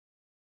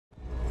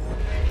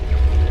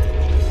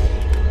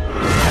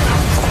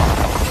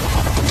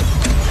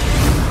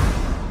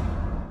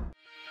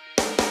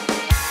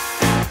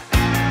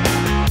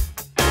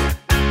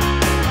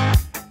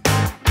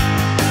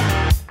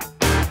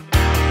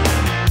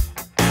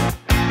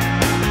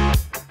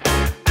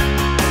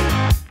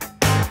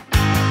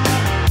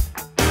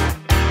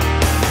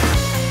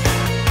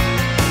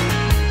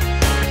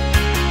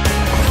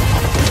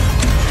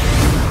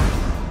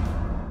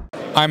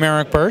I'm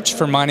Eric Birch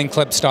for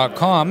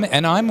miningclips.com,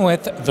 and I'm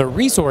with the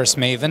Resource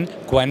Maven,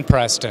 Gwen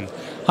Preston.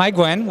 Hi,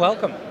 Gwen.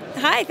 Welcome.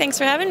 Hi, thanks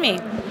for having me.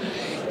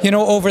 You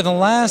know, over the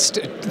last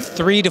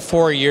 3 to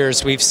 4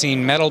 years, we've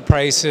seen metal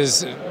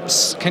prices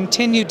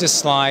continue to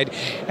slide,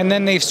 and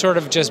then they've sort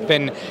of just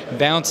been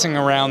bouncing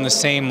around the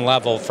same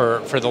level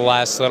for the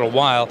last little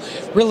while,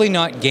 really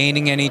not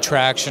gaining any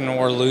traction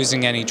or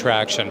losing any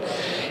traction.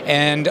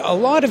 And a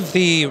lot of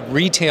the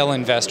retail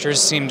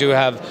investors seem to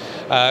have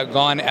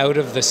gone out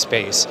of the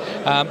space.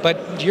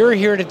 But you're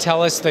here to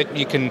tell us that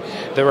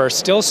there are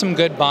still some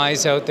good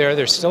buys out there,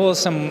 there's still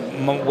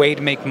some way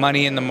to make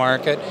money in the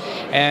market,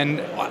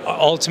 and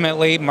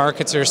ultimately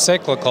markets are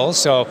cyclical,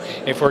 so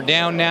if we're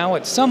down now,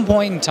 at some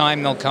point in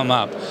time they'll come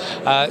up.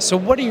 So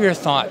what are your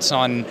thoughts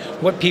on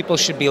what people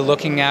should be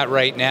looking at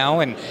right now,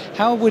 and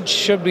how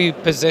should we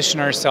position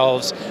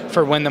ourselves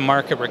for when the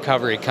market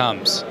recovery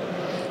comes?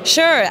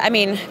 Sure, I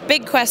mean,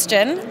 big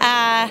question,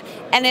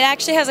 and it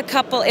actually has a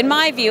couple, in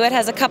my view,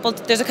 there's a couple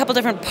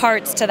different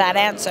parts to that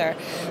answer.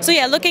 So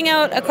yeah, looking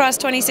out across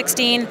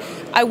 2016,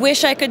 I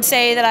wish I could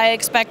say that I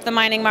expect the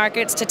mining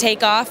markets to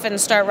take off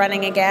and start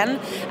running again.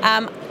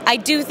 I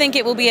do think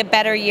it will be a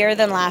better year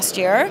than last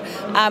year.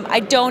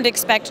 I don't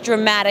expect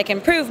dramatic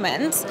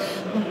improvements,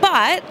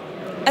 but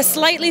a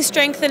slightly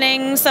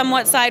strengthening,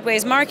 somewhat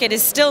sideways market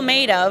is still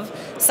made of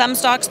some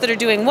stocks that are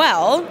doing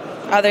well,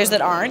 others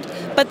that aren't,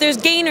 but there's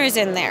gainers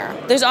in there.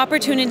 There's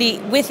opportunity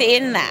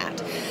within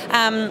that.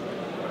 And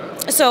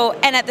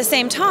at the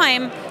same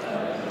time,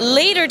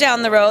 later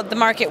down the road, the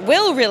market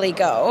will really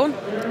go,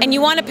 and you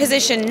want to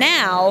position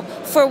now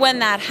for when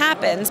that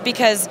happens,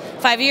 because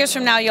 5 years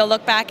from now, you'll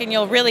look back and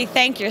you'll really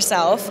thank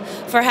yourself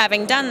for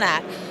having done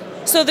that.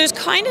 So there's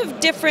kind of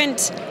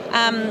different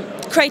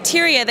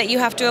criteria that you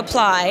have to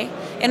apply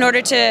in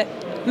order to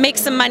make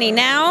some money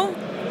now,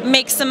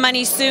 make some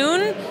money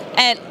soon,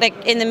 and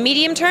like in the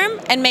medium term,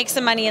 and make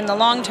some money in the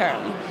long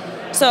term.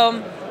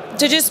 So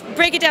to just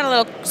break it down a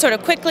little sort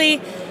of quickly,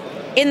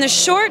 in the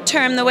short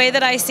term, the way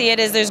that I see it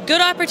is there's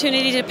good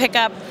opportunity to pick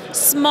up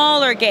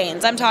smaller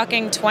gains. I'm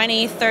talking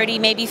 20, 30,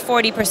 maybe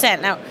 40%.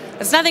 Now,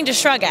 that's nothing to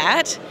shrug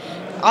at.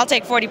 I'll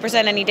take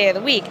 40% any day of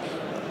the week.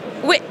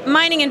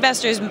 Mining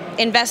investors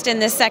invest in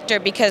this sector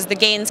because the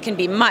gains can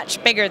be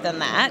much bigger than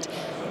that.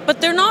 But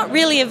they're not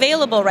really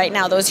available right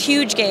now, those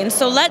huge gains.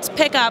 So let's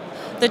pick up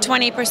the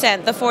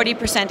 20%, the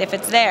 40% if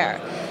it's there.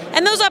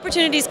 And those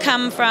opportunities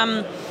come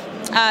from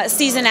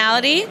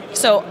seasonality,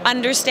 so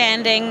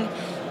understanding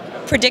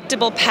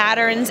predictable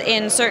patterns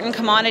in certain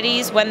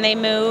commodities when they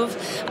move,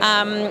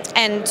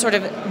 and sort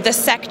of the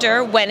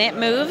sector when it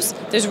moves.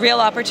 There's real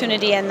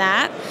opportunity in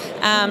that.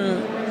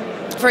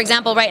 For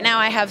example, right now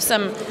I have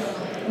some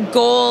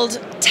gold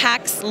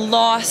tax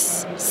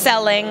loss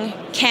selling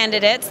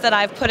candidates that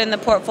I've put in the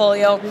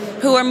portfolio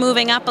who are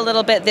moving up a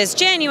little bit this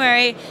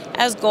January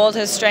as gold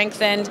has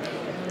strengthened.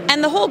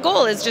 And the whole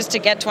goal is just to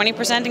get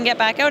 20% and get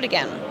back out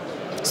again.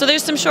 So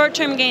there's some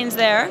short-term gains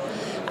there.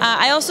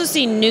 I also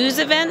see news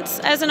events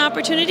as an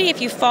opportunity.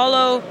 If you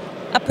follow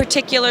a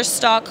particular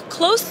stock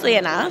closely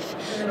enough,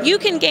 you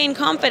can gain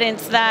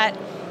confidence that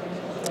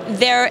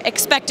their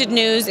expected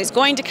news is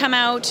going to come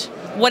out,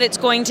 what it's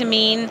going to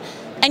mean,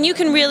 and you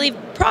can really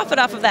profit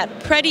off of that.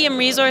 Pretium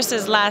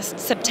Resources last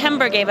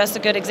September gave us a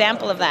good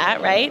example of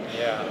that, right?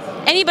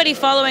 Yeah. Anybody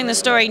following the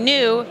story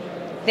knew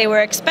they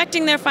were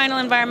expecting their final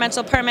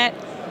environmental permit,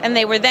 and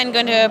they were then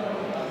going to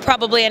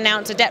probably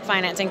announce a debt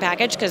financing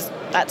package, because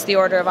that's the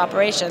order of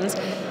operations.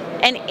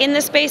 And in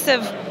the space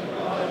of,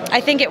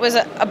 I think it was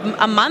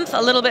a month,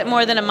 a little bit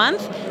more than a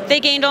month, they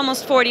gained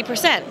almost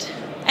 40%.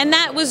 And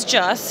that was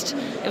just,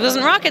 it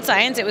wasn't rocket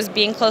science, it was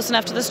being close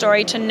enough to the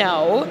story to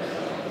know,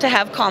 to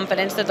have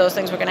confidence that those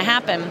things were going to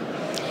happen.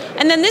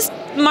 And then this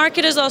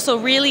market is also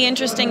really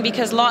interesting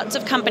because lots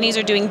of companies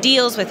are doing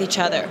deals with each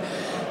other.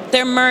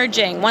 They're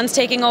merging, one's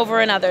taking over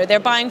another, they're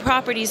buying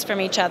properties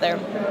from each other.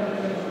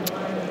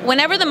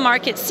 Whenever the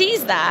market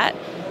sees that,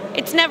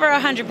 it's never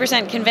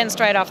 100% convinced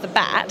right off the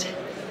bat.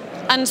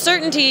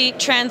 Uncertainty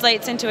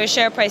translates into a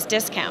share price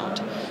discount.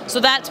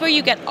 So that's where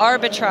you get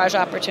arbitrage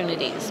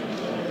opportunities.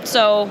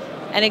 So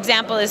an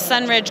example is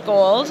Sunridge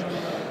Gold.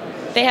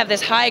 They have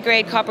this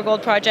high-grade copper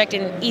gold project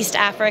in East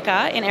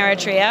Africa, in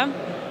Eritrea.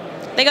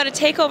 They got a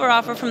takeover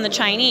offer from the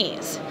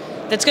Chinese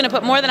that's going to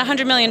put more than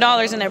 $100 million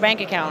in their bank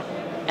account.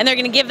 And they're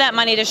going to give that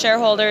money to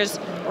shareholders,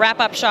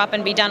 wrap up shop,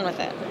 and be done with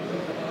it.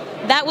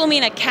 That will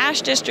mean a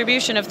cash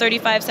distribution of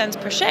 35 cents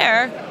per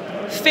share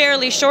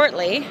fairly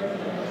shortly,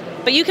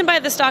 but you can buy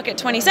the stock at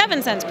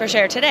 27 cents per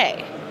share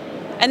today.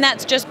 And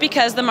that's just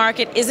because the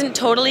market isn't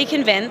totally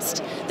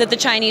convinced that the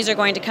Chinese are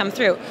going to come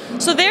through.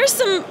 So there's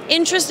some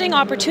interesting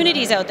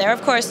opportunities out there.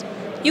 Of course,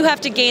 you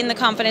have to gain the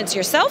confidence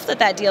yourself that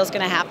that deal is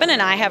going to happen,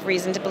 and I have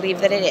reason to believe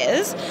that it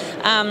is.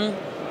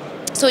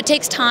 So it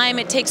takes time,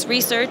 it takes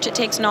research, it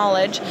takes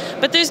knowledge,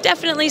 but there's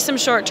definitely some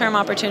short-term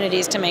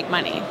opportunities to make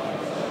money.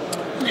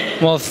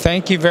 Well,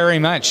 thank you very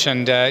much.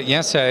 And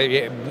yes,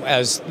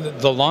 as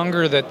the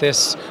longer that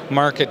this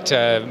market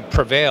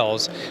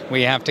prevails,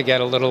 we have to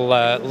get a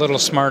little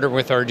smarter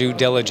with our due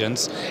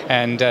diligence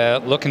and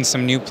look in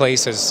some new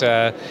places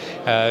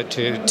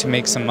to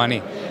make some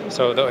money.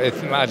 So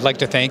I'd like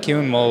to thank you,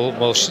 and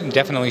we'll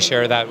definitely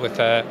share that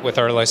with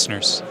our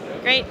listeners.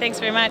 Great, thanks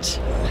very much.